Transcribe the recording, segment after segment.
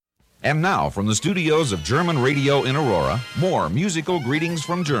And now, from the studios of German Radio in Aurora, more musical greetings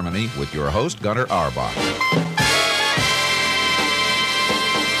from Germany with your host, Gunter Auerbach.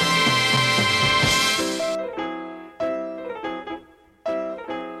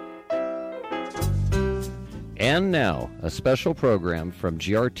 And now, a special program from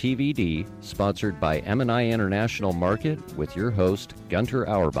GRTVD, sponsored by M&I International Market, with your host, Gunter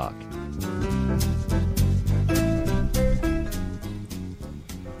Auerbach.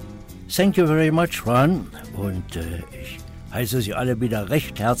 Thank you very much, Ron. Und ich heiße Sie alle wieder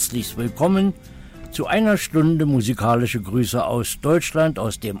recht herzlich willkommen zu einer Stunde musikalische Grüße aus Deutschland,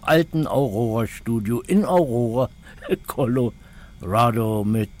 aus dem alten Aurora-Studio in Aurora, Colorado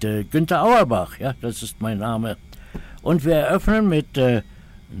mit Gunter Auerbach. Ja, das ist mein Name. Und wir eröffnen mit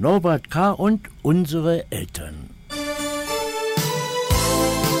Norbert K. und unsere Eltern.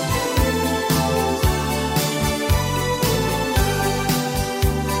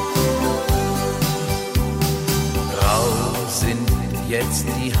 Jetzt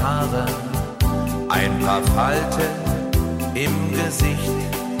die Haare, ein paar Falten im Gesicht.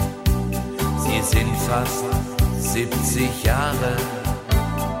 Sie sind fast 70 Jahre,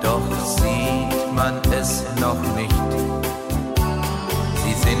 doch sieht man es noch nicht.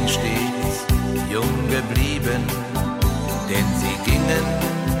 Sie sind stets jung geblieben, denn sie gingen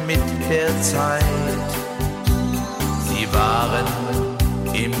mit der Zeit. Sie waren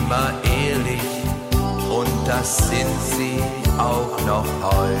immer ehrlich und das sind sie auch noch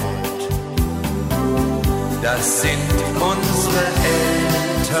heut. Das sind unsere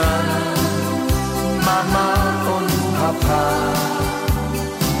Eltern, Mama und Papa.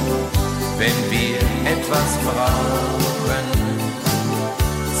 Wenn wir etwas brauchen,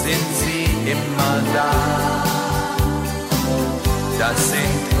 sind sie immer da. Das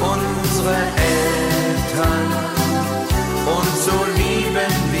sind unsere Eltern und so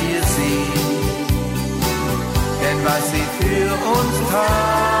lieben wir sie. Denn was sie für uns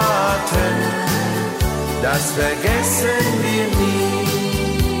taten, das vergessen wir nie.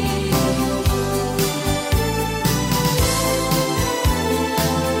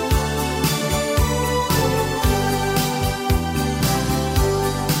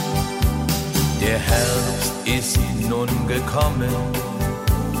 Der Herbst ist nun gekommen,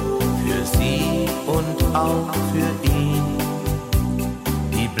 für sie und auch für ihn.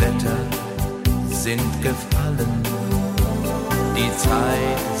 Die Blätter sind gefallen, die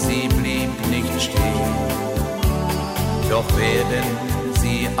Zeit, sie blieb nicht stehen. Doch werden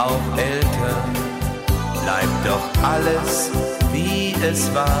sie auch älter, bleibt doch alles, wie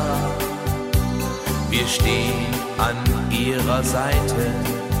es war. Wir stehen an ihrer Seite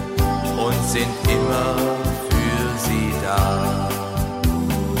und sind immer für sie da.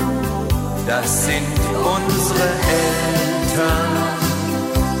 Das sind unsere Eltern,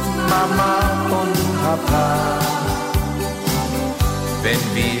 Mama und Papa. Wenn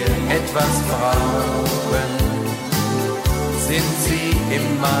wir etwas brauchen, sind sie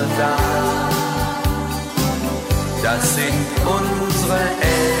immer da. Das sind unsere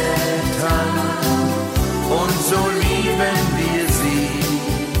Eltern und so lieben wir sie.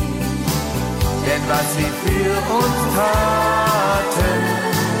 Denn was sie für uns taten,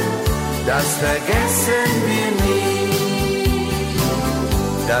 das vergessen wir nie.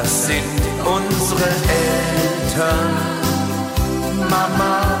 Das sind unsere Eltern,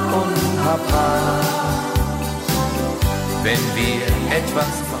 Mama und Papa. Wenn wir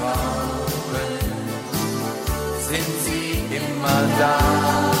etwas brauchen, sind sie immer da.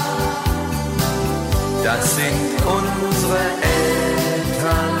 Das sind unsere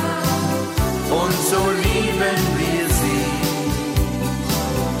Eltern und so lieben wir sie.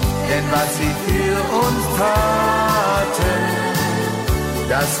 Denn was sie für uns taten,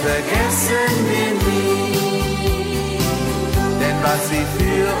 das vergessen wir nie. Denn was sie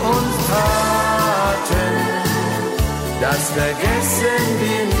für uns taten, das vergessen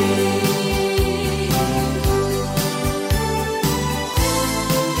wir nie.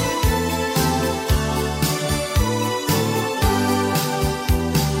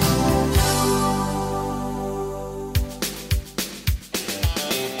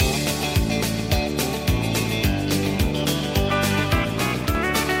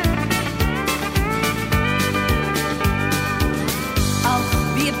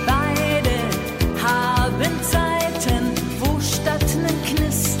 Zeiten, wo statt nem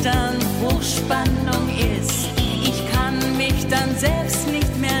Knistern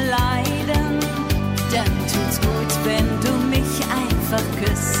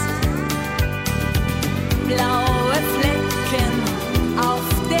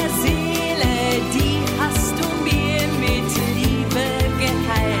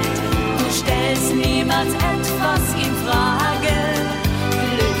niemals etwas ihn fragen.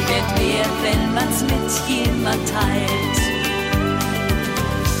 Glück wird mehr, wenn man's mit jemand teilt.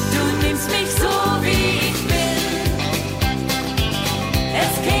 Du nimmst mich so, wie ich bin.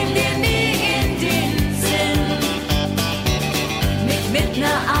 Es käme dir nie in den Sinn, mich mit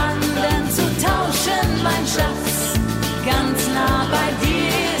ner anderen zu tauschen, mein Schatz. Ganz nah bei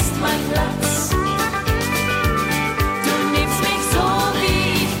dir ist mein Platz. Du nimmst mich so, wie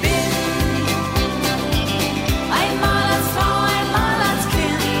ich bin. Einmal als Frau, einmal als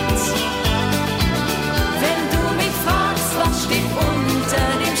Kind. Wenn du mich fragst, was steht unter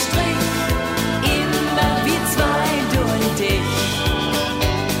dem Strich, immer wir zwei, du und ich.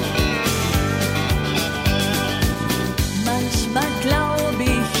 Manchmal glaub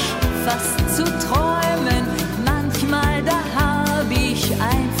ich fast zu träumen, manchmal da hab ich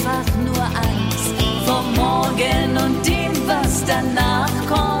einfach nur Angst vor morgen und dem, was danach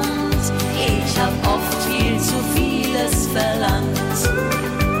kommt. Ich hab oft viel zu vieles verlangt.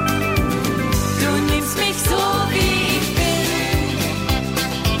 Du nimmst mich so, wie ich bin.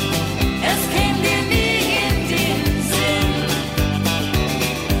 Es käme dir nie in den Sinn,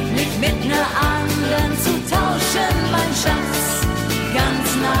 mich mit ner anderen zu tauschen, mein Schatz. Ganz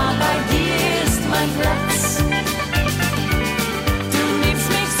nah bei dir ist mein Platz. Du nimmst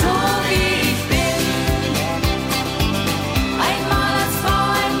mich so, wie ich bin. Einmal als Frau,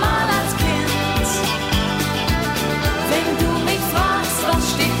 einmal als Kind. Wenn du mich fragst, was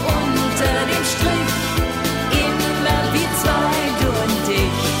steht unter dem Strich, immer wie zwei, du und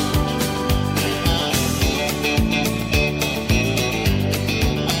ich.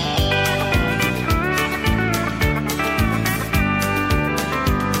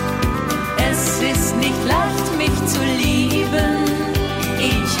 Es ist nicht leicht, mich zu lieben.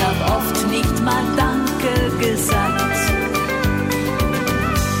 Ich hab oft nicht mal Danke gesagt.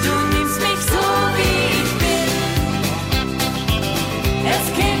 Du nimmst mich so, wie ich bin. Es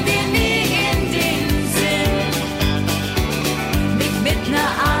käme dir nie in den Sinn, mich mit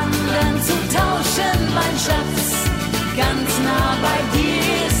ner anderen zu tauschen, mein Schatz. Ganz nah bei dir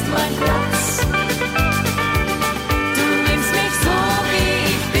ist mein Platz. Du nimmst mich so, wie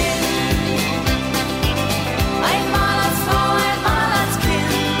ich bin. Einmal als Frau, einmal als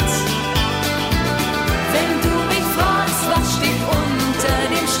Kind. Wenn du mich fragst, was steht unter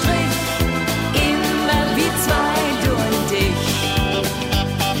dem Strich, immer wie zwei, du und ich.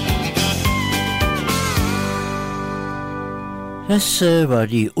 Das war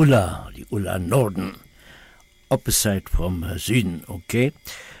die Ulla Norden. Opposite vom Süden, okay?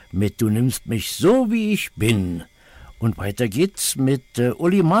 Mit Du nimmst mich so, wie ich bin. Und weiter geht's mit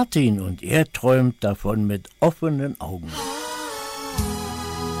Uli Martin und er träumt davon mit offenen Augen.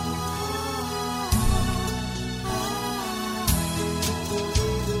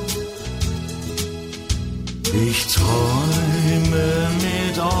 Ich träume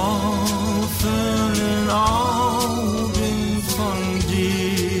mit offenen Augen von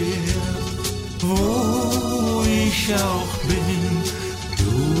dir, wo ich auch bin,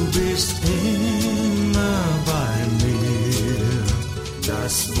 du bist immer bei mir.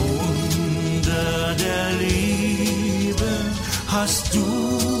 Das Wunder der Liebe hast du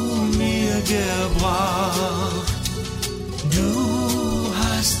mir gebracht, du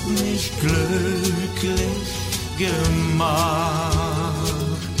hast mich glücklich gemacht.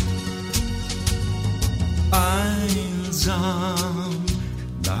 Einsam,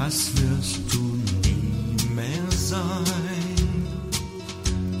 das wirst du nie mehr sein.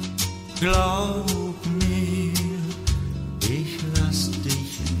 Glaub mir, ich lass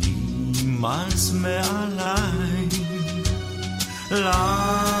dich niemals mehr allein.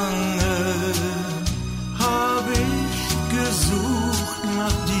 Lange hab ich gesucht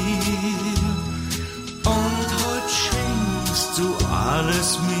nach dir und heute schenkst du alles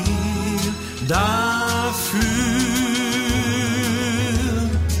mir dafür.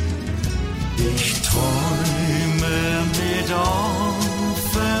 Ich träume mit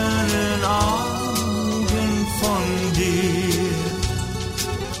offenen Augen von dir,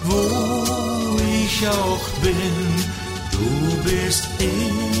 wo ich auch bin, du bist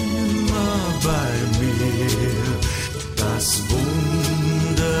immer bei mir. Das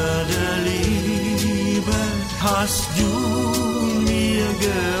Wunder der Liebe hast du mir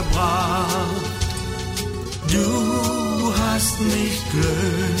gebracht, du hast mich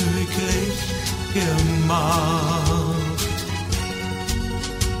glücklich gemacht.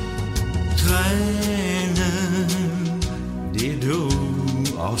 Tränen, die du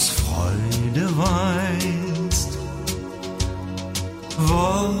aus Freude weinst,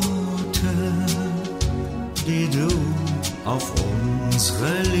 Worte, die du auf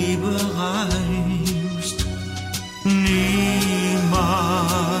unsere Liebe reimst.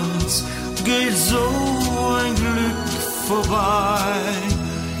 niemals geht so ein Glück vorbei,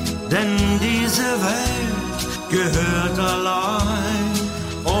 denn diese Welt gehört allein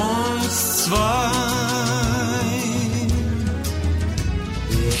uns zwei.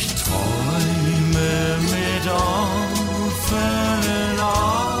 Ich träume mit offenen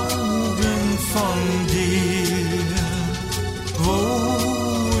Augen von dir, wo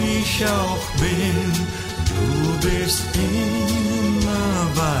ich auch bin, du bist immer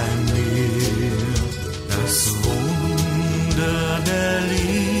bei mir. Das Wunder der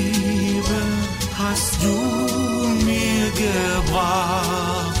Liebe hast du mir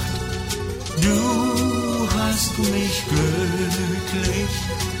gebracht. Du hast mich glücklich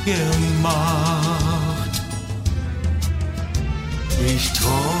gemacht. Ich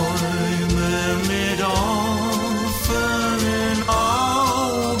träume mit offenen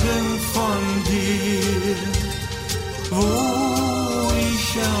Augen von dir, wo ich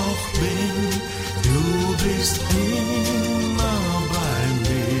auch bin, du bist immer bei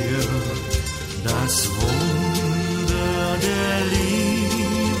mir. Das Wunder der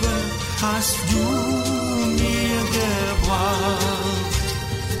Liebe hast du mir gebracht.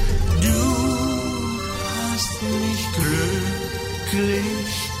 Du hast mich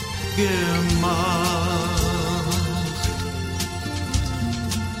glücklich gemacht.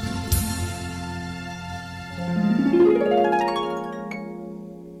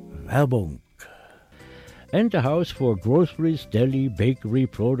 Werbung. And a house for groceries, deli, bakery,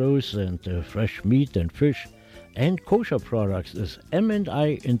 produce, and fresh meat and fish and kosher products is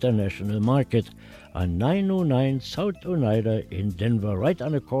M&I International Market on 909 South Oneida in Denver, right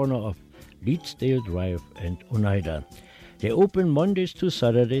on the corner of Leedsdale Drive and Oneida. They open Mondays to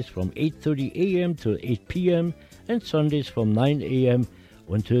Saturdays from 8:30 a.m. to 8 p.m. and Sundays from 9 a.m.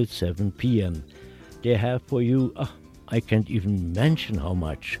 until 7 p.m. They have for you, I can't even mention how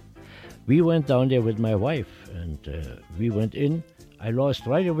much. We went down there with my wife, and we went in. I lost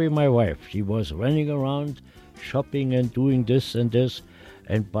right away my wife. She was running around, shopping and doing this and this,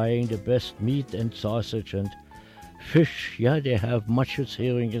 and buying the best meat and sausage and fish. Yeah, they have Matsches,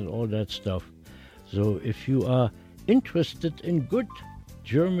 herring, and all that stuff. So if you are interested in good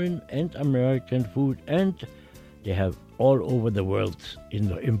German and American food, and they have all over the world in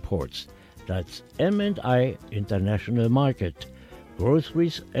the imports, that's M&I International Market.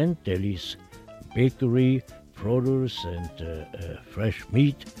 Groceries and delis, bakery, produce and fresh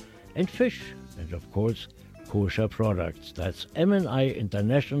meat and fish, and of course kosher products. That's M&I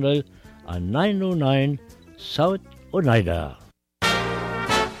International on 909 South Oneida.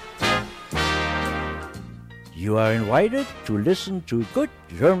 You are invited to listen to good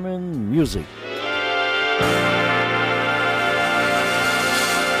German music.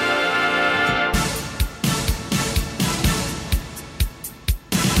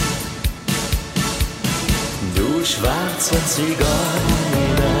 Schwarzer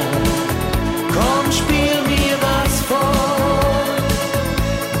Zigeuner, komm, spiel mir was vor,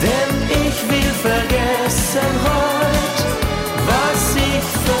 denn ich will vergessen heut, was ich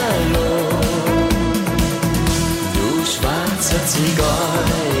verlor. Du schwarzer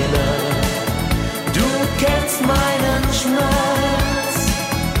Zigeuner, du kennst meinen Schmerz,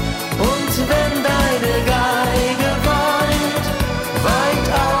 und wenn deine Geige weint, weint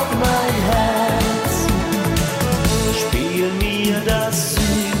auch mein Herz. Das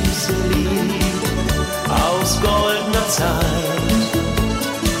süße Lied aus goldener Zeit.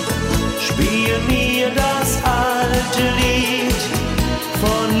 Spiel mir das alte Lied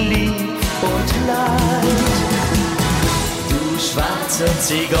von Lieb und Leid. Du schwarzer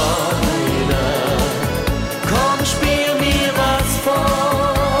Zigeuner, komm, spiel mir was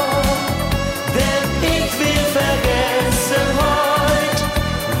vor, denn ich will vergessen heut,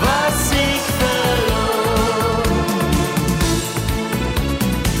 was ich verlor.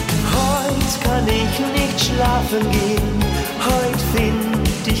 Kann ich nicht schlafen gehen, heut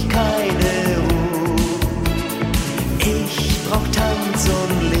find ich keine Ruhe. Ich brauch Tanz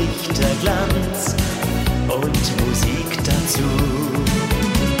und Lichterglanz und Musik dazu.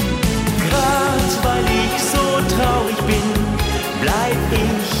 Grad weil ich so traurig bin, bleib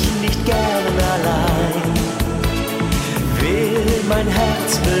ich nicht gern allein. Will mein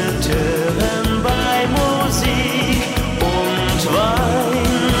Herz betören bei Musik und Wein.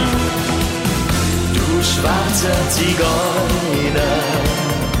 Schwarzer Zigeuner,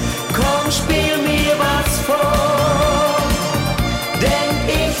 komm, spiel mir was vor, denn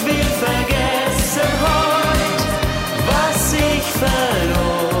ich will vergessen heut, was ich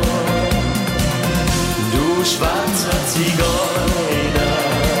verlor. Du schwarzer Zigeuner,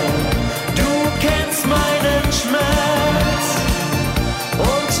 du kennst meinen Schmerz,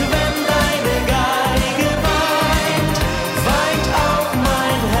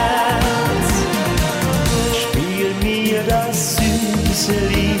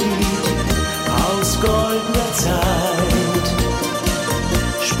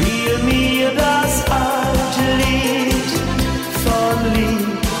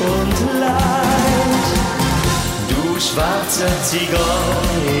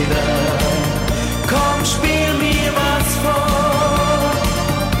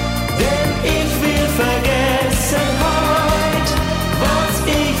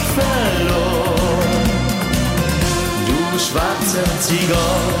 schwarzer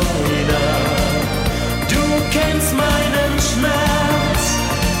Zigeuner. Du kennst meinen Schmerz,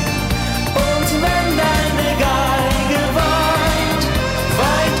 und wenn deine Geige weint,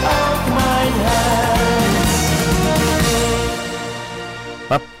 weint auch mein Herz.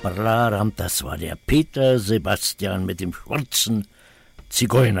 Pappararam, das war der Peter Sebastian mit dem schwarzen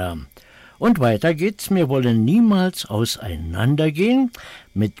Zigeuner. Und weiter geht's. Wir wollen niemals auseinandergehen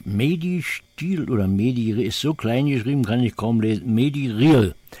mit Medi Stiel oder Medi ist so klein geschrieben, kann ich kaum lesen. Medi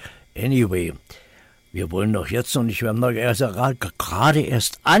Riel. Anyway, wir wollen doch jetzt noch nicht, wir haben doch gerade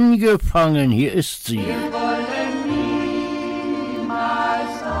erst angefangen. Hier ist sie. Wir wollen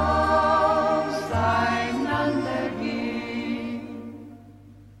niemals auseinandergehen.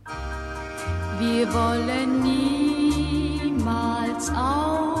 Wir wollen niemals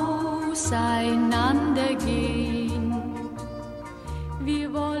auseinandergehen.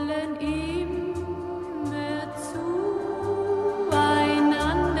 Wir wollen immer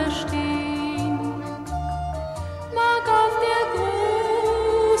zueinander stehen. Mag auf der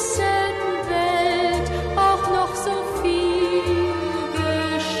großen Welt auch noch so viel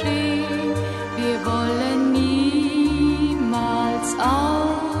geschehen. Wir wollen niemals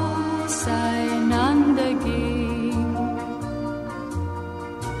auseinandergehen.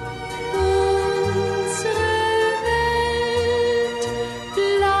 Unsere Welt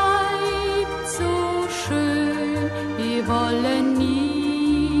bleibt so schön. Wir wollen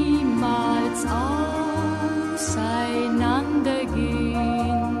niemals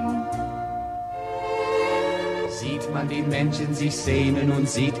auseinandergehen. Sieht man die Menschen sich sehnen und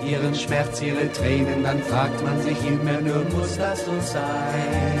sieht ihren Schmerz, ihre Tränen, dann fragt man sich immer nur, muss das so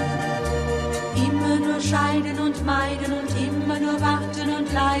sein? Immer nur scheiden und meiden und immer nur warten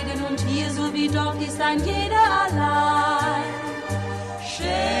und leiden und hier so wie dort ist ein jeder allein.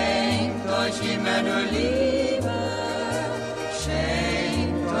 Schenkt euch immer nur Liebe,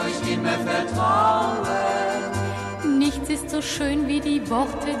 schenkt euch immer Vertrauen. Nichts ist so schön wie die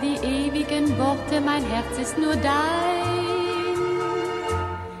Worte, die ewigen Worte, mein Herz ist nur dein.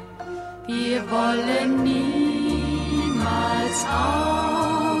 Wir wollen niemals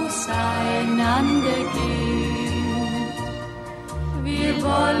auseinandergehen. Wir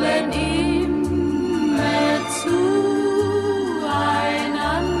wollen immer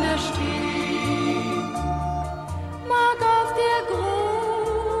zueinander stehen. Mag auf der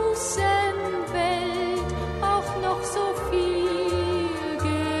großen Welt auch noch so viel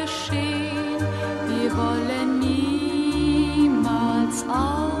geschehen. Wir wollen niemals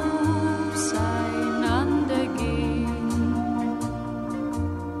auseinandergehen.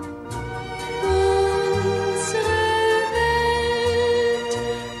 Unsere Welt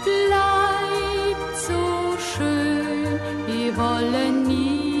bleibt so schön. Wir wollen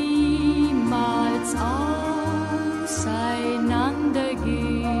niemals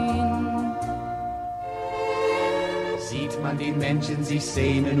auseinandergehen. Sieht man die Menschen sich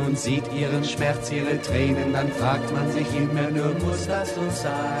sehnen und sieht ihren Schmerz, ihre Tränen, dann fragt man sich immer nur, muss das so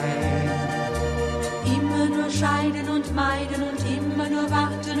sein? Immer nur scheiden und meiden und immer nur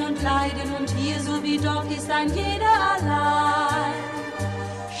warten und leiden und hier so wie dort ist ein jeder allein.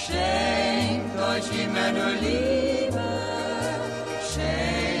 Schenkt euch immer nur Liebe,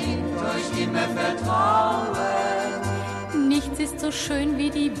 schenkt euch immer Vertrauen. Nichts ist so schön wie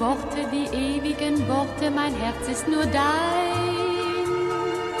die Worte, die ewigen Worte, mein Herz ist nur dein.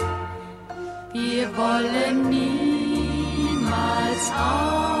 Wir wollen niemals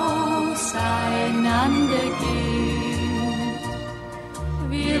auseinandergehen.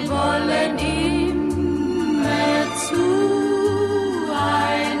 Wir wollen immer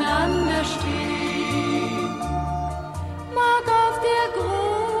zueinander stehen. Mag auf der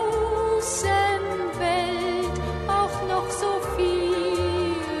großen Welt auch noch so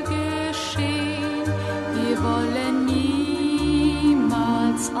viel geschehen. Wir wollen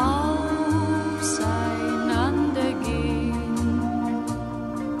niemals auseinandergehen.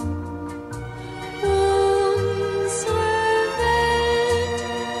 Unsere Welt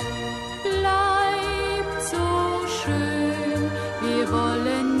bleibt so schön. Wir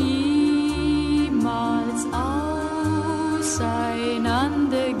wollen niemals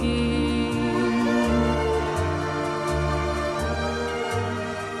auseinandergehen.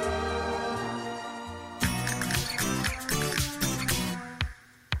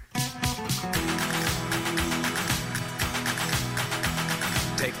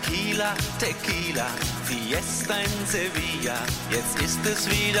 Tequila, Tequila, Fiesta in Sevilla, jetzt ist es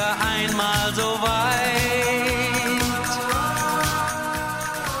wieder einmal so weit.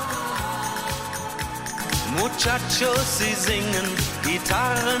 Muchachos, sie singen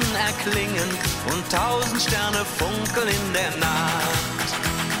Gitarren erklingen und 1000 Sterne funkeln in der Nacht.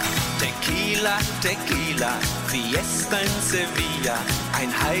 Tequila, Tequila, Fiesta in Sevilla,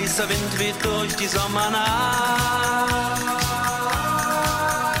 ein heißer Wind weht durch die Sommernacht.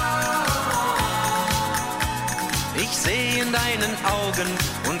 Ich sehe in deinen Augen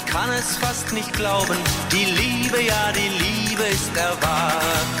und kann es fast nicht glauben, die Liebe, ja die Liebe ist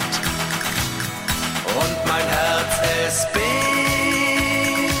erwacht. Und mein Herz, es bebt,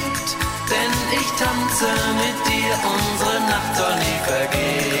 denn ich tanze mit dir, unsere Nacht soll nie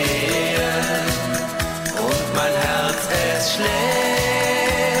vergehen. Und mein Herz, es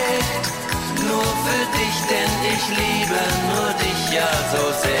schlägt nur für dich, denn ich liebe nur dich ja so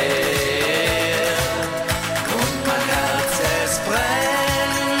sehr. Und mein Herz, es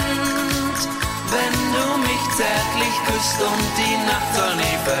brennt, wenn du mich zärtlich küsst und die Nacht soll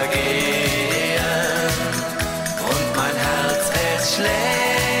nie vergehen. Und mein Herz, es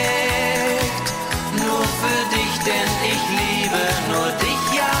schlägt nur für dich, denn ich liebe nur dich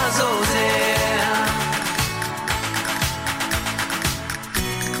ja so sehr.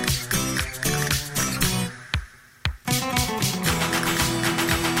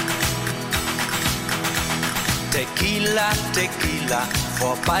 Tequila, Tequila,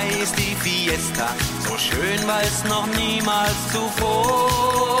 vorbei ist die Fiesta, so schön war es noch niemals zuvor.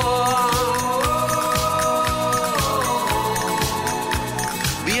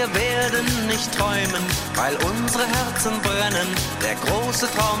 Wir werden nicht träumen, weil unsere Herzen brennen, der große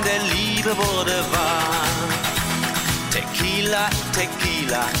Traum der Liebe wurde wahr. Tequila,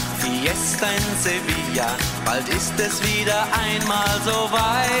 Tequila, Fiesta in Sevilla, bald ist es wieder einmal so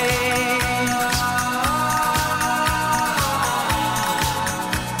weit.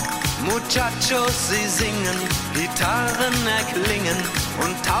 Muchachos, sie singen, Gitarren erklingen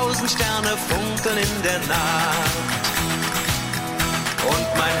und 1000 Sterne funkeln in der Nacht. Und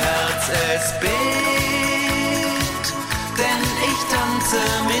mein Herz, es bebt, denn ich tanze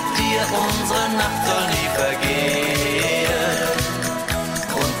mit dir, unsere Nacht soll nie vergehen.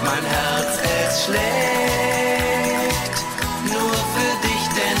 Und mein Herz, es schlägt nur für dich,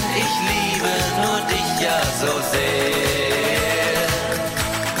 denn ich liebe nur dich ja so sehr.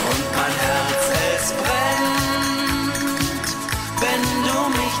 Und mein Herz, es brennt, wenn du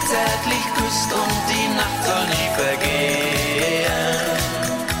mich zärtlich küsst und die Nacht soll nie vergehen.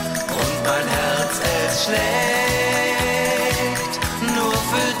 Und mein Herz, es schlägt nur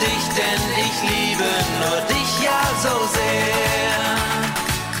für dich, denn ich liebe nur dich ja so sehr.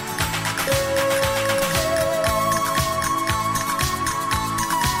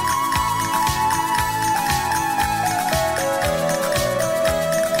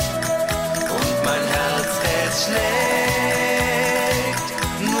 Und mein Herz, es schlägt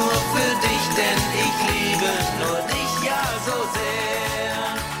nur für dich, denn ich liebe nur dich ja so sehr.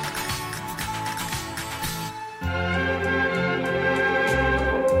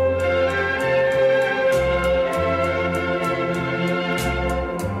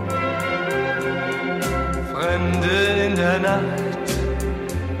 Fremde in der Nacht,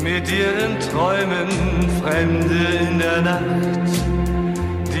 mit ihren Träumen, Fremde in der Nacht,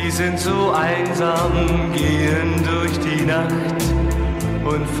 die sind so einsam, gehen durch die Nacht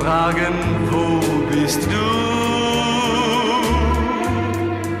und fragen, wo bist du?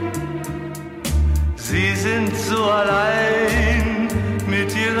 Sie sind so allein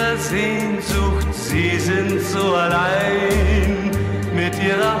mit ihrer Sehnsucht, sie sind so allein mit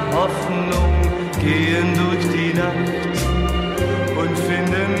ihrer Hoffnung, gehen durch die Nacht und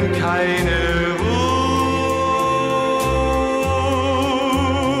finden keine Ruhe.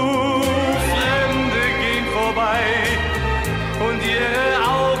 Fremde gehen vorbei und ihre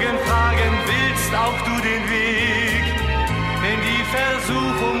Augen fragen, willst auch du den Weg in die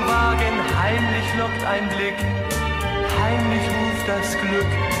Versuchung wagen? Heimlich lockt ein Blick, heimlich ruft das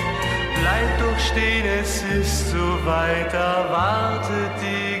Glück. Bleib doch stehen, es ist so weit, da wartet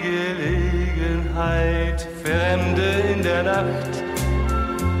die Gelegenheit. Fremde in der Nacht,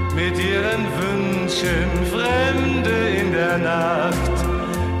 mit ihren Wünschen, Fremde in der Nacht,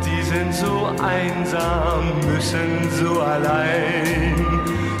 die sind so einsam, müssen so allein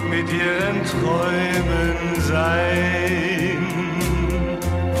mit ihren Träumen sein.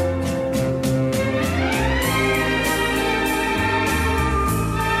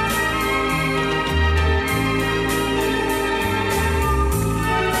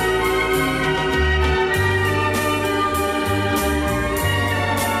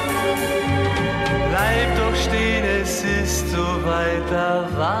 Es ist so weit, da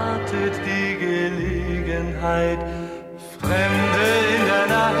wartet die Gelegenheit. Fremde in der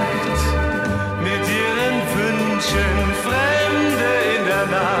Nacht, mit ihren Wünschen, Fremde der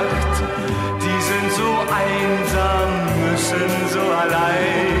Nacht, die sind so einsam, müssen so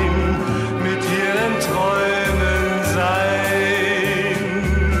allein mit ihren Träumen sein.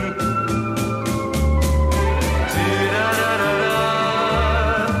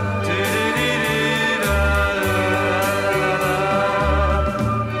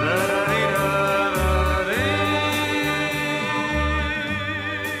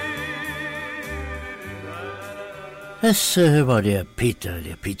 Das war der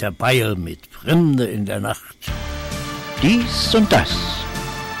Peter Beil mit Fremde in der Nacht. Dies und das.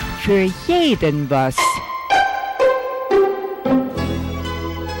 Für jeden was.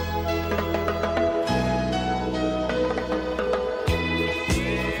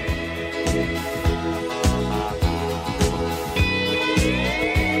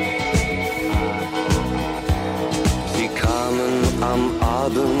 Sie kamen am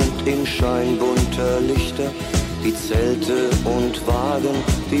Abend im Schein bunter Lichter, die Zelte und Wagen,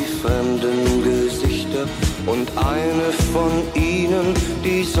 die fremden Gesichter. Und eine von ihnen,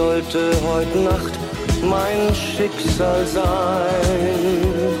 die sollte heut Nacht mein Schicksal sein.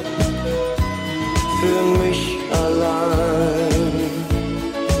 Für mich allein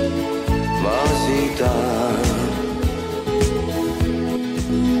war sie da.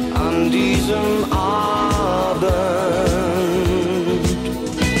 An diesem Abend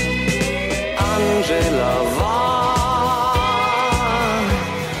Angela war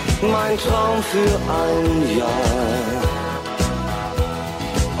mein Traum für ein Jahr.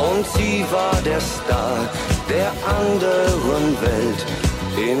 Und sie war der Star der anderen Welt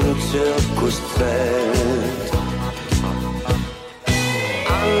im Zirkuszelt.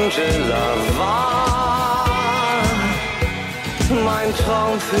 Angela war mein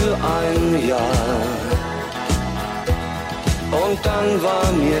Traum für ein Jahr. Und dann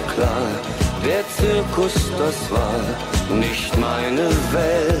war mir klar, der Zirkus, das war nicht meine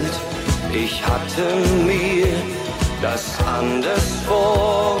Welt. Ich hatte mir das anders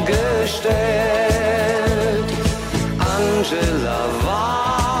vorgestellt. Angela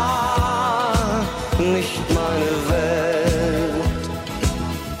war nicht meine Welt.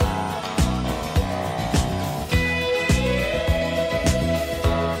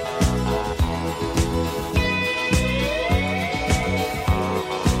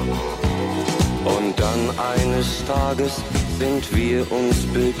 Und dann eines Tages sind wir uns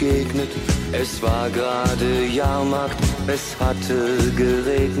begegnet. Es war gerade Jahrmarkt, es hatte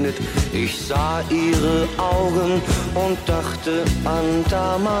geregnet. Ich sah ihre Augen und dachte an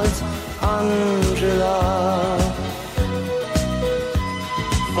damals Angela.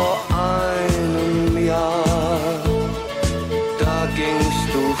 Vor einem Jahr, da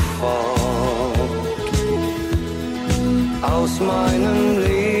gingst du fort aus meinem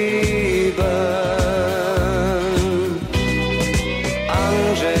Leben.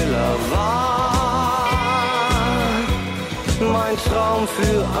 Angela war mein Traum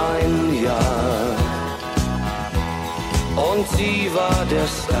für ein Jahr. Und sie war der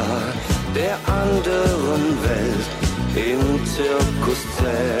Star der anderen Welt im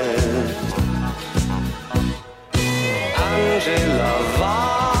Zirkuszelt. Angela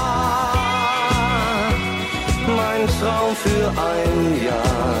war mein Traum für ein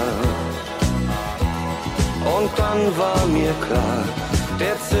Jahr. Und dann war mir klar,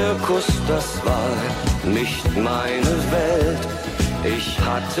 der Zirkus, das war nicht meine Welt. Ich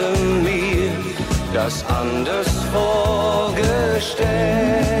hatte mir das anders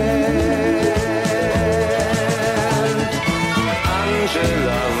vorgestellt.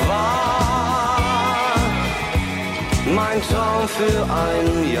 Angela war mein Traum für ein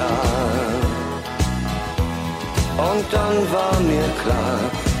Jahr. Und dann war mir klar,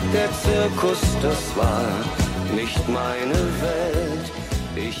 der Zirkus, das war nicht meine Welt.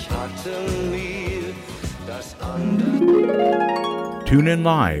 Ich hatte mir das andere. Tune in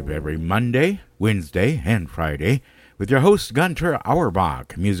live every Monday, Wednesday, and Friday with your host Gunter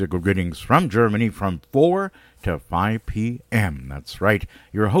Auerbach. Musical greetings from Germany from 4 to 5 p.m. That's right,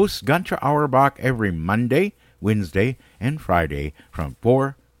 your host Gunter Auerbach every Monday, Wednesday, and Friday from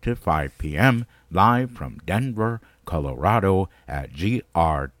 4 to 5 p.m. live from Denver, Colorado at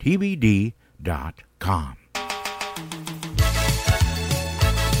GRTVD.com.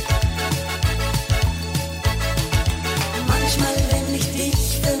 Manchmal, wenn ich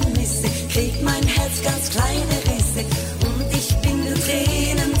dich vermisse, kriegt mein Herz ganz kleine Risse und ich bin den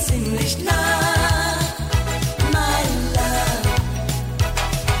Tränen ziemlich nah, my love.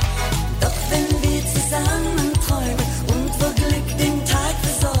 Doch wenn wir zusammen träumen und vor Glück den Tag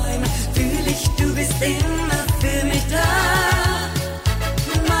versäumen, fühl ich, du bist immer für mich da,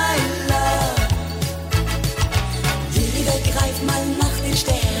 my love.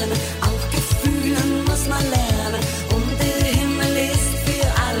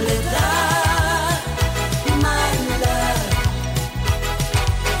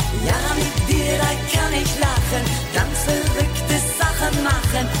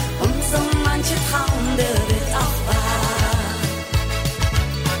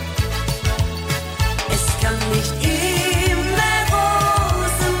 nicht immer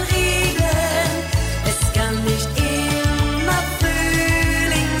Rosen regnen, es kann nicht immer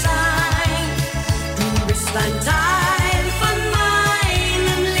Frühling sein. Du bist ein Teil von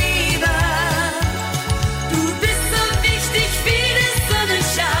meinem Leben, du bist so wichtig wie der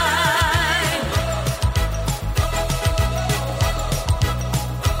Sonnenschein.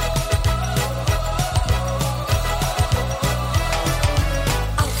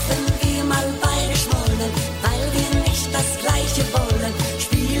 Auch wenn wir mal beide schmollen, weil wir nicht das Gleiche wollen,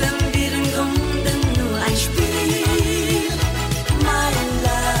 spielen wir im Grunde nur ein Spiel, my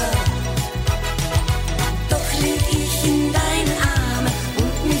love. Doch lieg ich in deinen Armen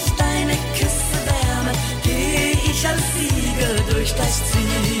und mich deine Küsse wärmen, gehe ich als Sieger durch das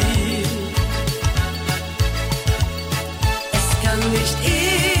Ziel. Es kann nicht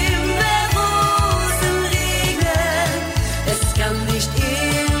immer Rosen regnen, es kann nicht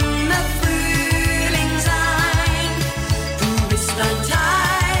immer Frühling sein. Du bist ein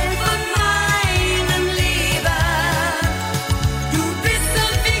Teil von meinem Leben, du bist so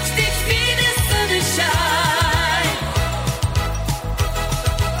wichtig wie der Sonnenschein.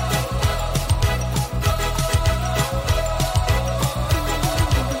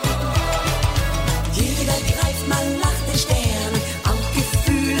 Jeder greift mal nach den Sternen, auch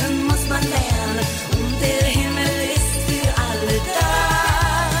Gefühle muss man lernen, und der Himmel ist für alle da,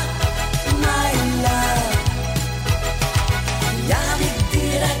 my love. Ja, mit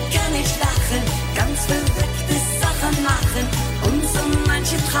dir, da kann ich lachen, ganz verrückte Sachen machen, und so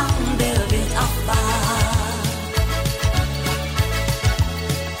manchen Traum, der wird auch wahr.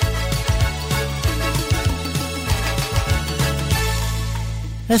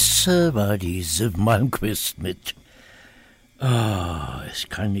 Es war die Siv Malmquist mit es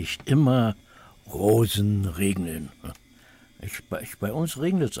kann nicht immer Rosen regnen. Bei uns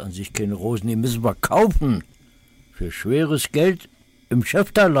regnet es an sich keine Rosen, die müssen wir kaufen. Für schweres Geld im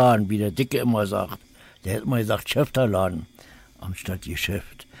Schäfterladen, wie der Dicke immer sagt. Der hat immer gesagt Schäfterladen anstatt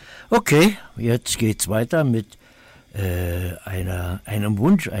Geschäft. Okay, jetzt geht's weiter mit einem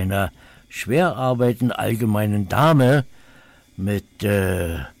Wunsch einer schwer arbeitenden allgemeinen Dame mit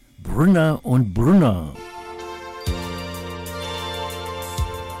Brunner und Brunner.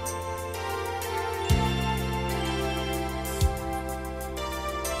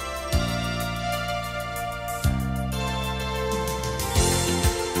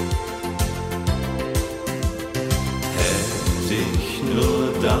 Hätte ich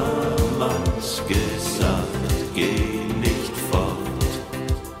nur damals gesagt, geh nicht fort,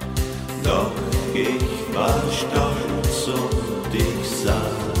 doch ich war stolz und ich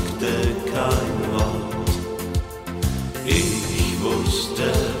sagte kein Wort. Ich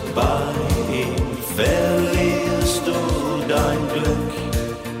wusste, bei ihm verlierst du dein Glück,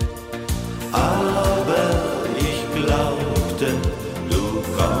 aber ich glaubte, du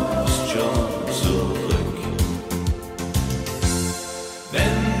kommst schon zurück.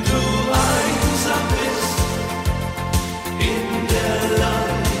 Wenn du einsam bist in der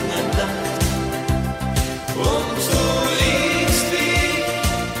langen Nacht und du liegst wie ich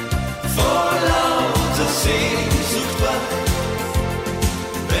vor lauter Sehnsucht wach,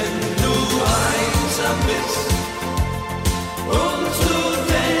 wenn du einsam bist und du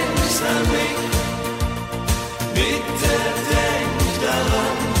denkst an mich, bitte denk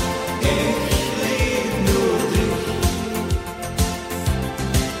daran, ich lieb nur dich.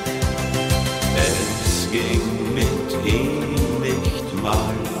 Es ging mit ihm nicht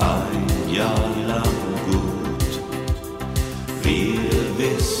mal ein Jahr lang gut. Wir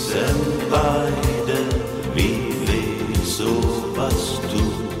wissen beide, wie weh sowas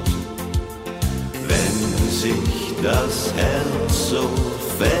tut, wenn sich das Herz so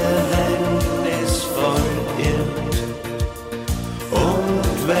verhängnisvoll irrt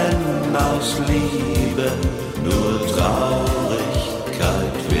und wenn aus Liebe nur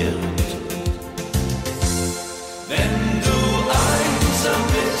Traurigkeit wird. Wenn du einsam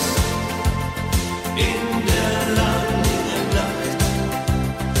bist in der langen Nacht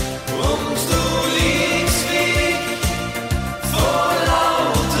und du liegst wie ich vor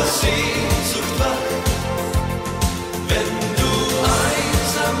lauter Sehnsucht wach, wenn du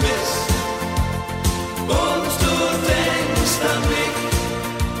einsam bist und du denkst an mich,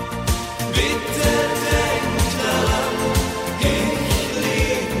 bitte denk daran, ich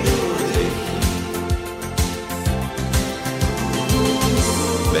lieb nur dich.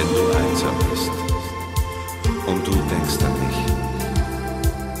 Wenn du einsam bist und du denkst an mich,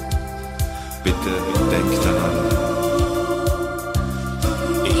 bitte denk daran,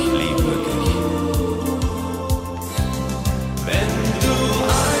 ich liebe dich. Wenn du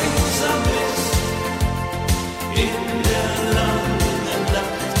einsam bist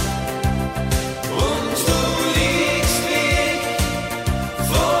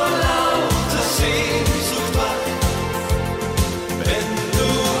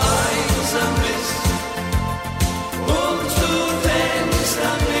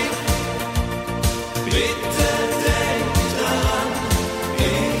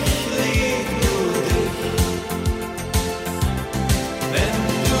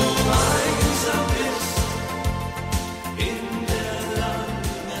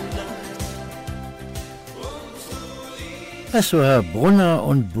Das war Brunner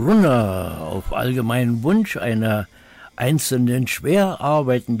und Brunner auf allgemeinen Wunsch einer einzelnen, schwer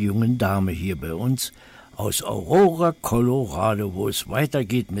arbeitenden jungen Dame hier bei uns aus Aurora, Colorado, wo es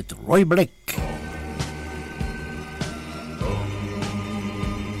weitergeht mit Roy Black.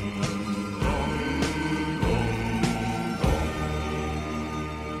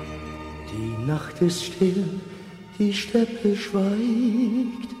 Die Nacht ist still, die Steppe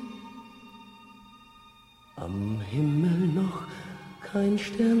schweigt. Am Himmel noch kein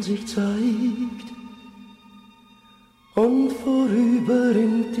Stern sich zeigt. Und vorüber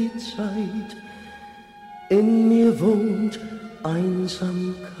rinnt die Zeit, in mir wohnt Einsamkeit.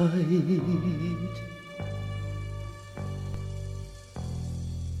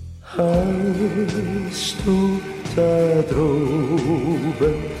 Hast du da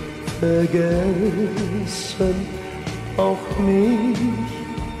droben vergessen auch mich?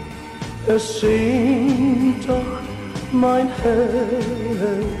 Es sehnt doch mein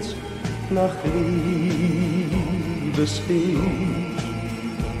Herz nach Liebesweg.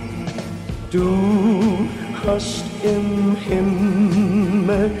 Du hast im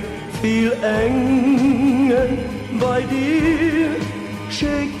Himmel viel Engel bei dir,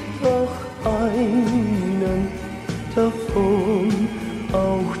 schick doch einen davon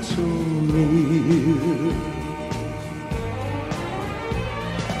auch zu mir.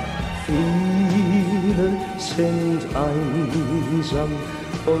 Viele sind einsam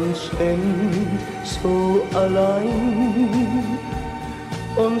und sind so allein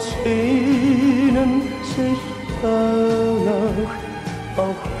und sehnen sich danach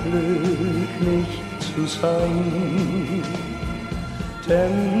auch glücklich zu sein.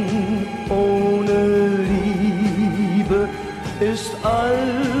 Denn ohne Liebe ist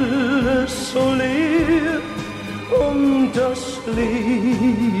alles so leer und das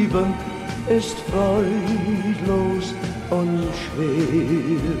Leben ist freudlos und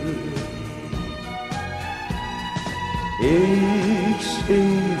schwer. Ich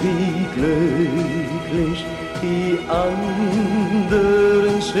seh, wie glücklich die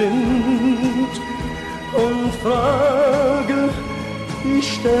anderen sind und frage die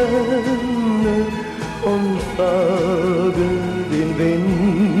Sterne und frage den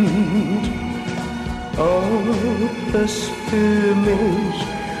Wind, ob es für mich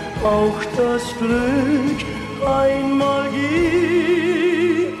auch das Glück einmal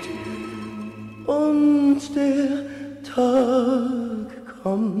gibt. Und der Tag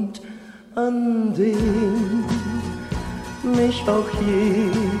kommt, an dem mich auch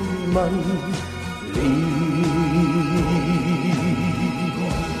jemand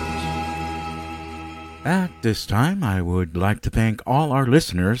At this time, I would like to thank all our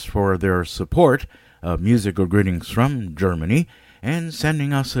listeners for their support of Musical Greetings from Germany and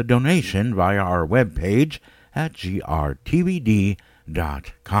sending us a donation via our webpage at GRTVD.com.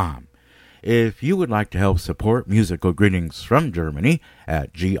 If you would like to help support Musical Greetings from Germany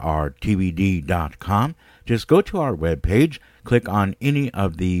at GRTVD.com, just go to our webpage, click on any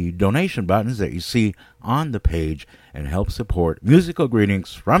of the donation buttons that you see on the page, and help support Musical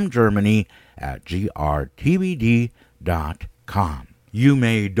Greetings from Germany at GRTVD.com. You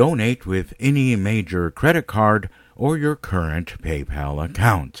may donate with any major credit card or your current PayPal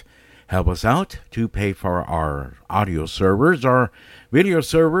account. Help us out to pay for our audio servers, our video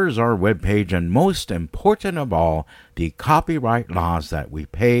servers, our webpage, and most important of all, the copyright laws that we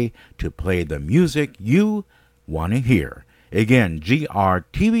pay to play the music you want to hear. Again,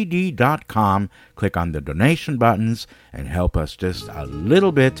 GRTVD.com, click on the donation buttons and help us just a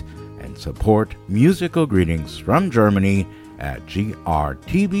little bit and support Musical Greetings from Germany at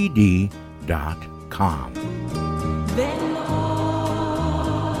GRTVD.com.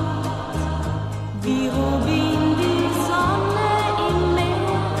 Wie Rubin die Sonne im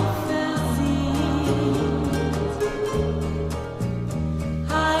Meer versieht.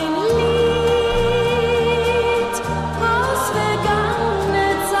 Ein Lied aus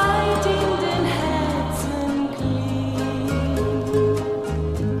vergangener Zeit in den Herzen klingt.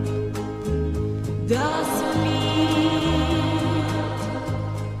 Das Lied,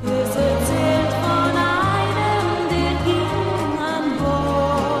 es erzählt von einem, der ging an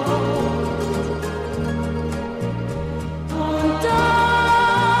Bord.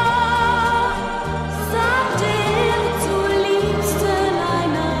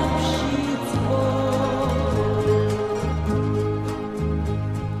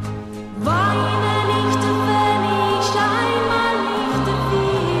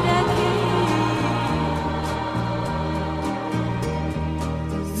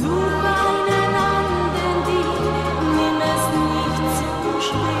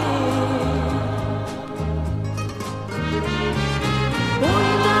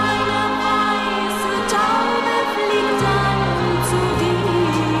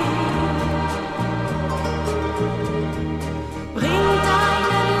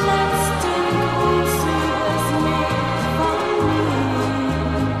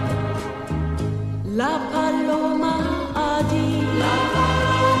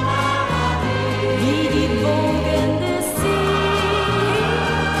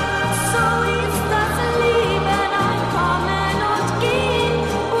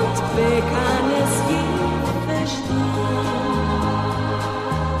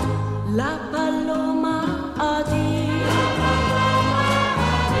 La Paloma Adi,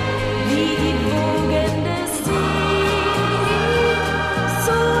 wie die Wogen des Sees,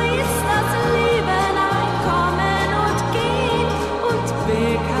 so ist das Leben ein Kommen und Gehen, und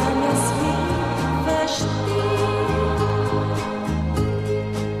wer kann es je verstehen?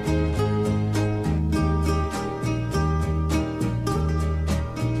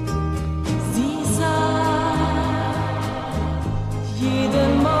 Sie sagt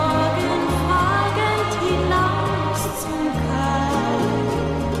jeden Morgen fragend hinaus zum Kai.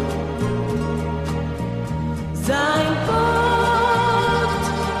 Sein Boot,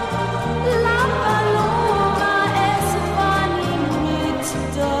 La Paloma, es war nie mit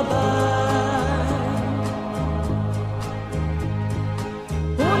dabei.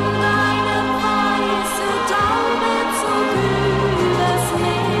 Und eine weiße Taube zog übers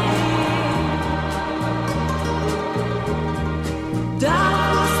Meer. Da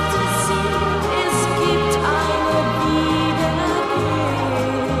wusste sie, es gibt eine Wiederkehr.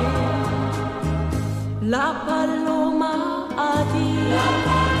 La Paloma Adi,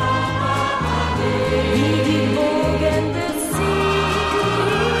 wie die Wogen des Sees,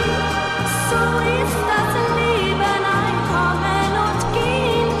 so ist das Leben ein Kommen und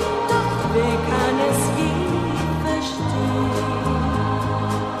Gehen, doch wer kann es je verstehen?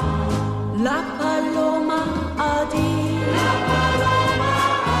 La Paloma Adi,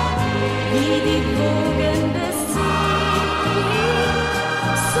 wie die Wogen des Sees,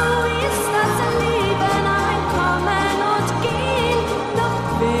 so ist das Leben ein Kommen und Gehen, doch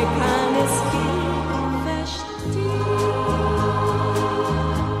wer kann es je verstehen?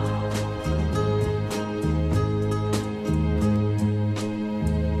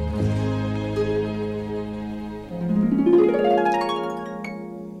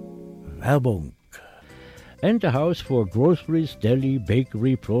 Werbung. And the house for groceries, deli,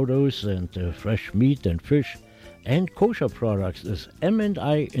 bakery, produce, and fresh meat and fish and kosher products is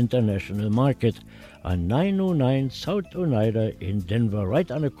M&I International Market on 909 South Oneida in Denver,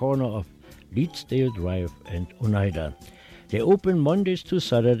 right on the corner of Leedsdale Drive and Oneida. They open Mondays to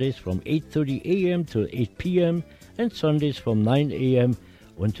Saturdays from 8:30 a.m. to 8 p.m. and Sundays from 9 a.m.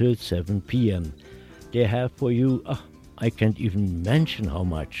 until 7 p.m. They have for you, I can't even mention how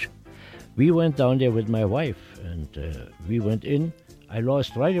much. We went down there with my wife, and we went in. I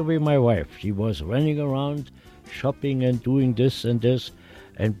lost right away my wife. She was running around, shopping and doing this and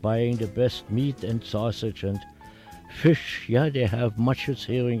buying the best meat and sausage and fish. Yeah, they have Matsches,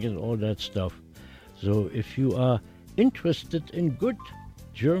 herring, and all that stuff. So if you are interested in good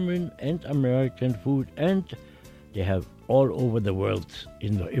German and American food, and they have all over the world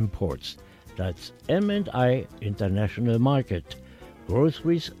in the imports, that's M&I International Market.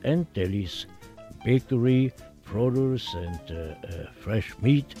 Groceries and delis, bakery, produce and fresh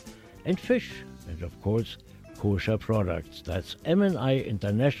meat and fish, and of course kosher products. That's M&I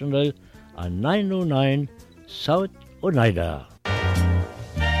International on 909 South Oneida.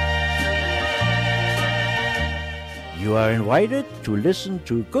 You are invited to listen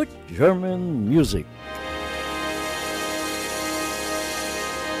to good German music.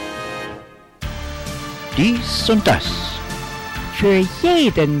 Dies und das. Für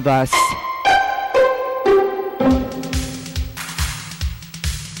jeden was.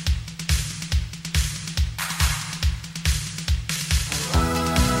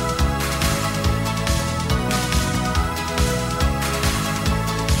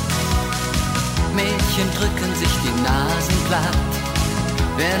 Mädchen drücken sich die Nasen platt,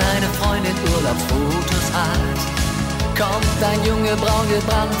 wenn eine Freundin Urlaubsfotos hat. Kommt ein Junge braun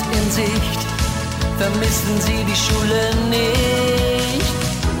gebrannt in Sicht, vermissen sie die Schule nicht.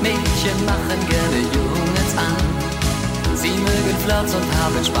 Mädchen machen gerne Jungs an, sie mögen Flirts und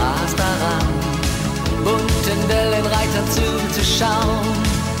haben Spaß daran, bunten Wellenreitern zuzuschauen,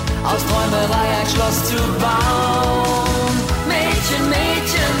 aus Träumerei ein Schloss zu bauen. Mädchen,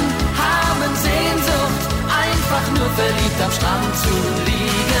 Mädchen haben Sehnsucht, einfach nur verliebt am Strand zu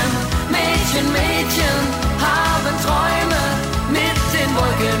liegen. Mädchen, Mädchen haben Träume, mit den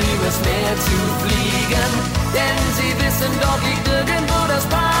Wolken übers Meer zu fliegen, denn sie wissen, dort liegt irgendwo das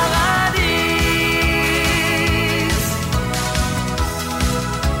Paradies.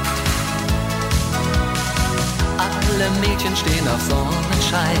 Alle Mädchen stehen auf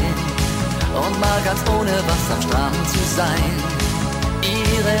Sonnenschein und mal ganz ohne was am Strand zu sein.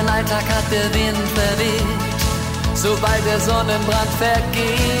 Ihren Alltag hat der Wind verweht, sobald der Sonnenbrand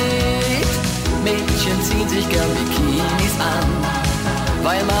vergeht. Mädchen ziehen sich gern Bikinis an,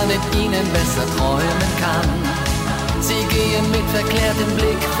 weil man mit ihnen besser träumen kann. Sie gehen mit verklärtem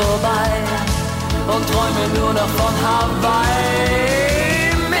Blick vorbei und träumen nur noch von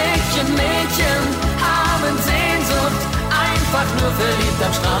Hawaii. Mädchen, nur verliebt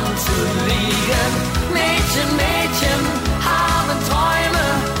am Strand zu liegen. Mädchen, Mädchen haben Träume,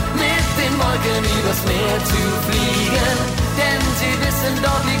 mit den Wolken übers Meer zu fliegen, denn sie wissen,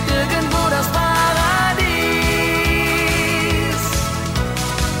 dort liegt irgendwo das Paradies.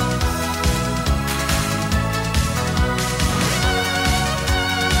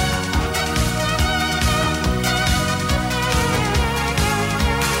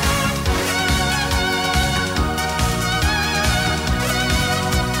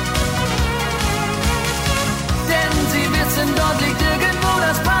 Dort liegt irgendwo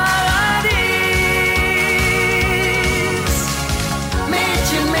das Paradies.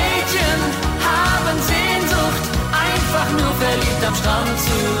 Mädchen, Mädchen haben Sehnsucht, einfach nur verliebt am Strand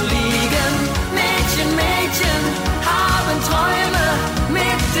zu liegen. Mädchen, Mädchen haben Träume,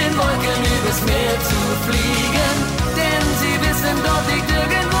 mit den Wolken übers Meer zu fliegen, denn sie wissen, dort liegt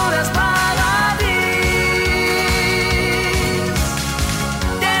irgendwo das Paradies.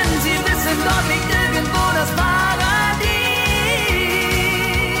 Denn sie wissen, dort liegt irgendwo das Paradies.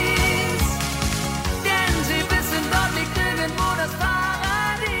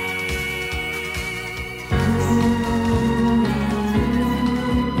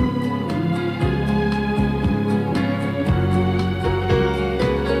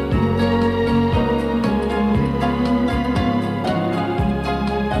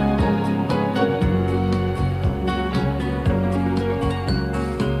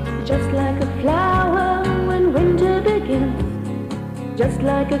 Just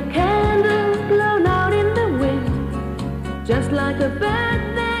like a candle blown out in the wind, just like a bird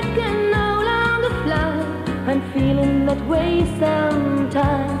that can no longer fly. I'm feeling that way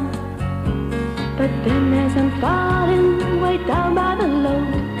sometimes. But then as I'm falling way down by the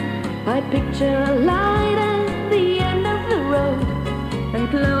load, I picture a light at the end of the road. And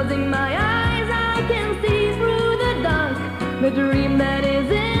closing my eyes I can see through the dark the dream that is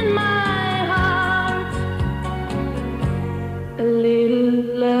in my heart. A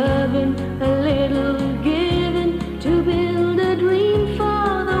little loving, a little giving, to build a dream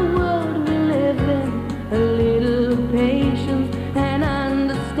for the world we live in. A little patience and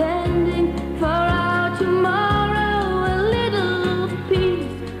understanding for our tomorrow. A little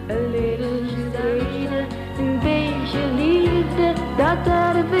peace, a little Friede, een beetje liefde, dat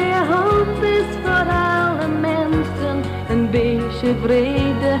er weer hoop is voor alle mensen. Een beetje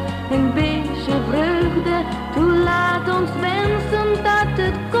vrede, een beetje vreugde, toelaat ons wensen dat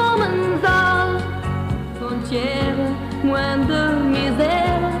het komen zal. Frontière, moins de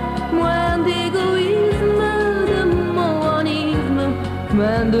misère, moins d'égoïsme, de monisme,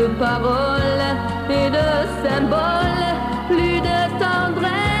 moins de paroles et de symboles, plus de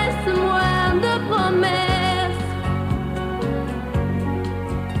tendresse, moins de promesses.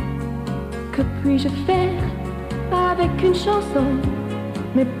 Que puis-je faire avec une chanson?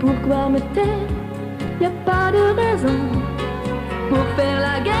 Mais pourquoi me taire? Y a pas de raison. Pour faire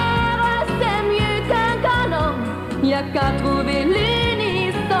la guerre, c'est mieux qu'un canon. Y a qu'à trouver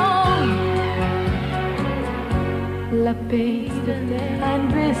l'unisson. La paix, ein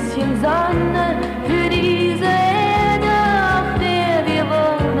bisschen Sonne für diese Erde, auf der wir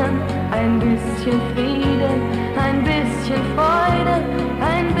wohnen. Ein bisschen Frieden, ein bisschen Freude,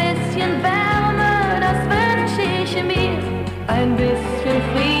 ein bisschen Wärme, das wünsche ich mir. Ein bisschen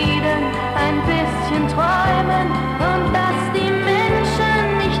Frieden, ein bisschen Träumen und dass die Menschen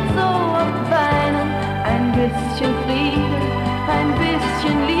nicht so oft weinen. Ein bisschen Frieden, ein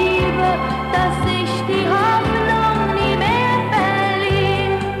bisschen Liebe, dass ich die Hoffnung nie mehr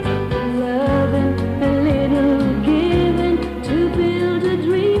verliere. Loving, a little giving, to build a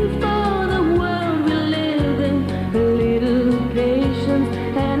dream for the world we live in. A little patience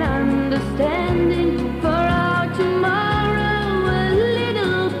and understanding for our tomorrow.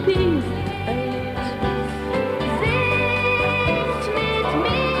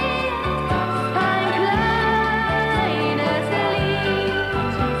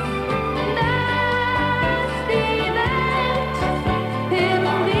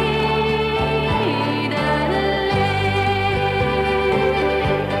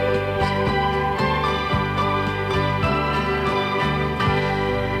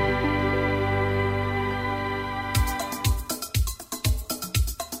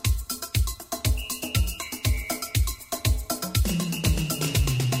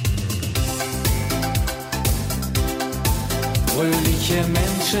 Fröhliche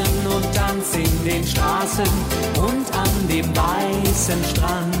Menschen und Tanz in den Straßen und an dem weißen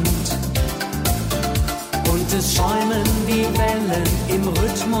Strand. Und es schäumen die Wellen im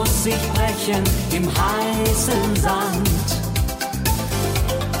Rhythmus sich brechen im heißen Sand.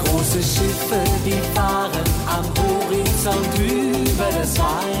 Große Schiffe, die fahren am Horizont über das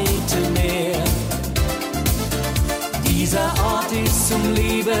weite Meer. Dieser Ort ist zum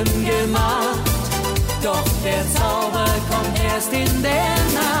Leben gemacht, doch der Zauber kommt erst in der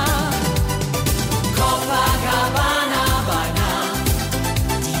Nacht. Copacabana bei Nacht,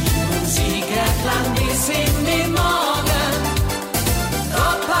 die Musik erklang bis in den Morgen.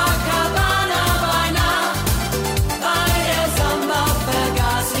 Copacabana bei Nacht, bei der Samba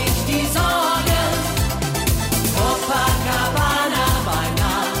vergaß ich die Sorgen. Copacabana bei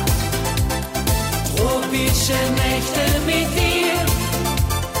Nacht, tropische Nächte mit dir.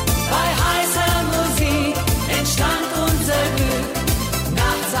 Bei heißer Musik entstand unser Glück,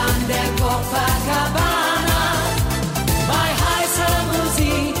 nachts an der Copacabana. Bei heißer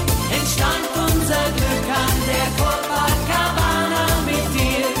Musik entstand unser Glück an der Copacabana mit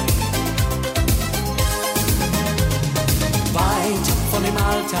dir. Weit von dem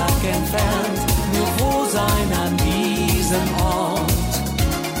Alltag entfernt, nur froh sein an diesem Ort.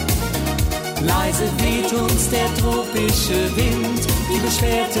 Leise weht uns der tropische Wind, die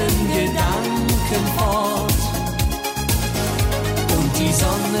beschwerten Gedanken fort. Und die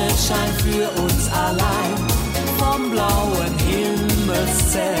Sonne scheint für uns allein vom blauen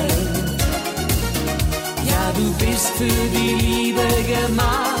Himmelszelt. Ja, du bist für die Liebe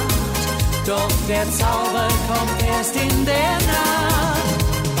gemacht, doch der Zauber kommt erst in der Nacht.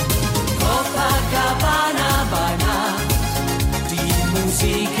 Copacabana bei Nacht, die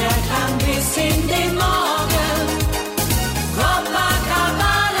Musik erklang bis in den Morgen.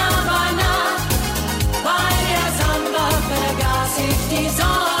 Copacabana bei Nacht, bei der Samba vergaß ich die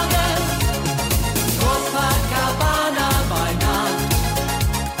Sorgen. Copacabana bei Nacht,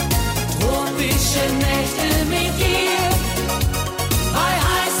 tropische Nächte mit dir. Bei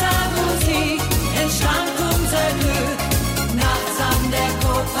heißer Musik entstand unser Glück, nachts an der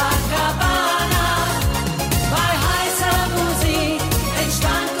Copacabana. Bei heißer Musik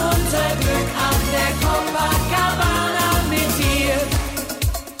entstand unser Glück an der Copacabana mit dir.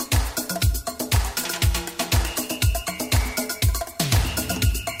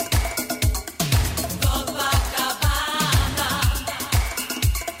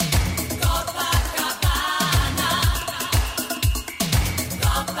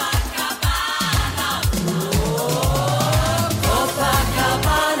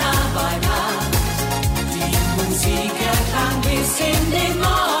 Copacabana bei Nacht, die Musik erklang bis in den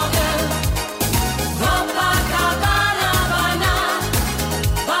Morgen. Copacabana bei Nacht,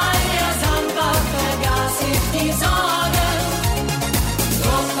 bei der Samba vergaß ich die Sorgen.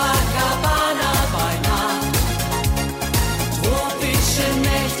 Copacabana bei Nacht, tropische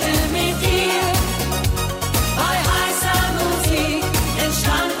Nächte mit dir. Bei heißer Musik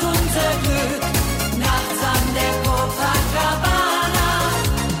entstand unser Glück, nachts an der Copacabana.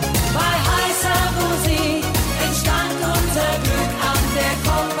 Bei heißer Musik entstand unser Glück an der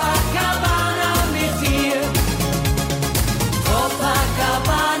Copacabana mit dir.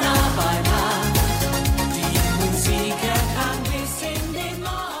 Copacabana bei Nacht, die Musik erklang bis in den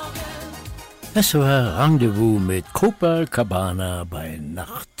Morgen. Es war Rendezvous mit Copacabana bei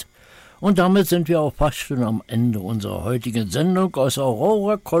Nacht. Und damit sind wir auch fast schon am Ende unserer heutigen Sendung aus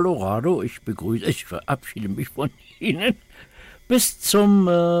Aurora, Colorado. Ich verabschiede mich von Ihnen. Bis zum,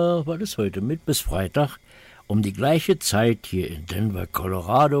 was ist heute mit, bis Freitag um die gleiche Zeit hier in Denver,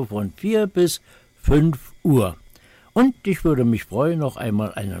 Colorado von 4 bis 5 Uhr. Und ich würde mich freuen, noch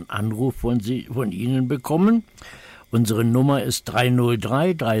einmal einen Anruf von Ihnen bekommen. Unsere Nummer ist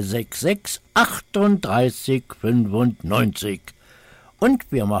 303-366-3895. Und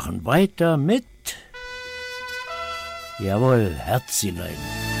wir machen weiter mit, jawohl, Herzlein.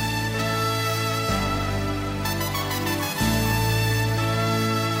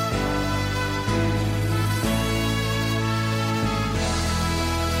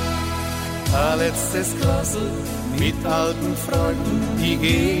 Letztes Glasl mit alten Freunden, die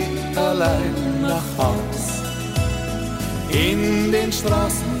geht allein nach Haus. In den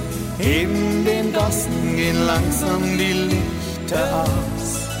Straßen, in den Gassen gehen langsam die Lichter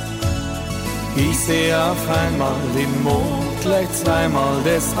aus. Ich seh auf einmal den Mond gleich zweimal,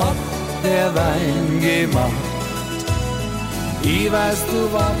 das hat der Wein gemacht. Ich weiß,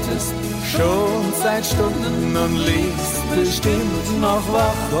 du wartest schon seit Stunden und liegst bestimmt noch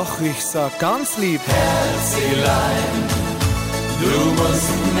wach. Doch ich sag ganz lieb, Herzlein, du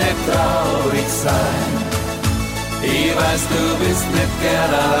musst nicht traurig sein. Ich weiß, du bist nicht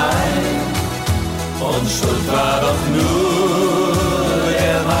gern allein und schuld war doch nur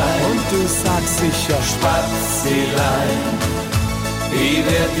der Wein. Und du sagst sicher, Spazilein, ich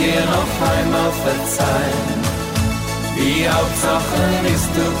werd dir noch einmal verzeihen. Die Hauptsache ist,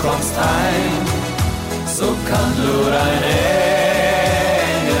 du kommst heim, so kann nur ein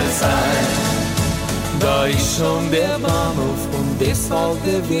Engel sein. Da ist schon der Bahnhof und das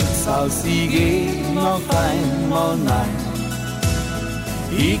alte Wirtshaus, ich geh noch einmal nein.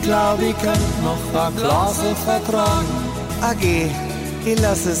 Ich glaub, ich könnt noch ein Glas vertragen. Geh, ich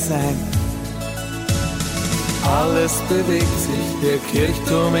lass es sein. Alles bewegt sich, der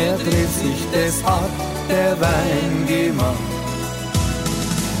Kirchturm dreht sich, das hat der Wein gemacht.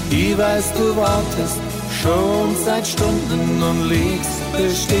 Ich weiß, du wartest schon seit Stunden und liegst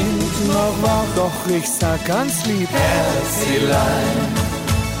bestimmt noch wach. Doch ich sag ganz lieb, Herzelein,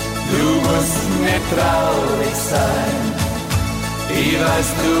 du musst nicht traurig sein. Ich weiß,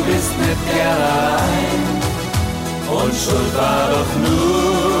 du bist nicht gern allein und schuld war doch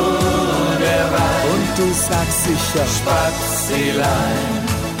nur der Wein. Und du sagst sicher, Spatzelein,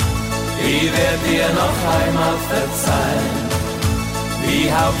 ich werd dir noch einmal verzeihen.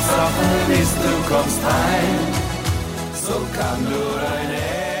 Die Hauptsache ist, du kommst heim, so kann nur ein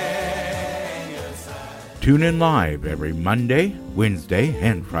Engel sein. Tune in live every Monday, Wednesday,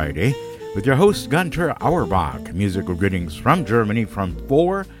 and Friday with your host Gunter Auerbach. Musical greetings from Germany from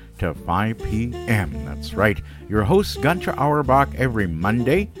 4 to 5 p.m. That's right, your host Gunter Auerbach every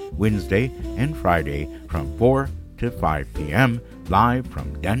Monday, Wednesday, and Friday from 4 to 5 p.m. live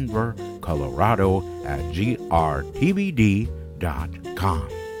from Denver, Colorado at GRTVD.com.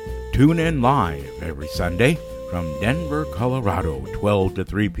 Tune in live every Sunday from Denver, Colorado, 12 to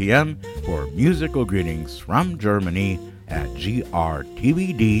 3 p.m. for musical greetings from Germany at GRTVD.com.